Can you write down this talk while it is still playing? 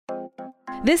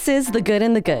This is The Good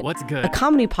and the Good. What's good? A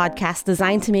comedy podcast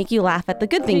designed to make you laugh at the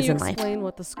good things in life. Explain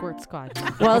what the squirt squad is.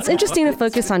 While it's interesting to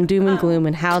focus on doom and gloom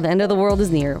and how the end of the world is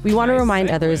near, we want to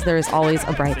remind others there is always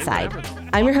a bright side.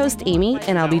 I'm your host, Eami,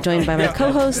 and I'll be joined by my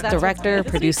co-host, director,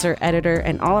 producer, editor,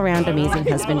 and all-around amazing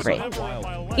husband, Ray.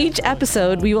 Each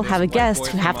episode, we will have a guest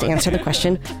who have to answer the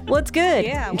question, what's good?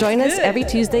 Join us every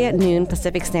Tuesday at noon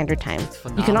Pacific Standard Time.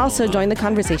 You can also join the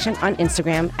conversation on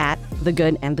Instagram at The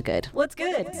Good and the Good. What's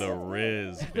good? The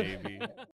Riz, baby.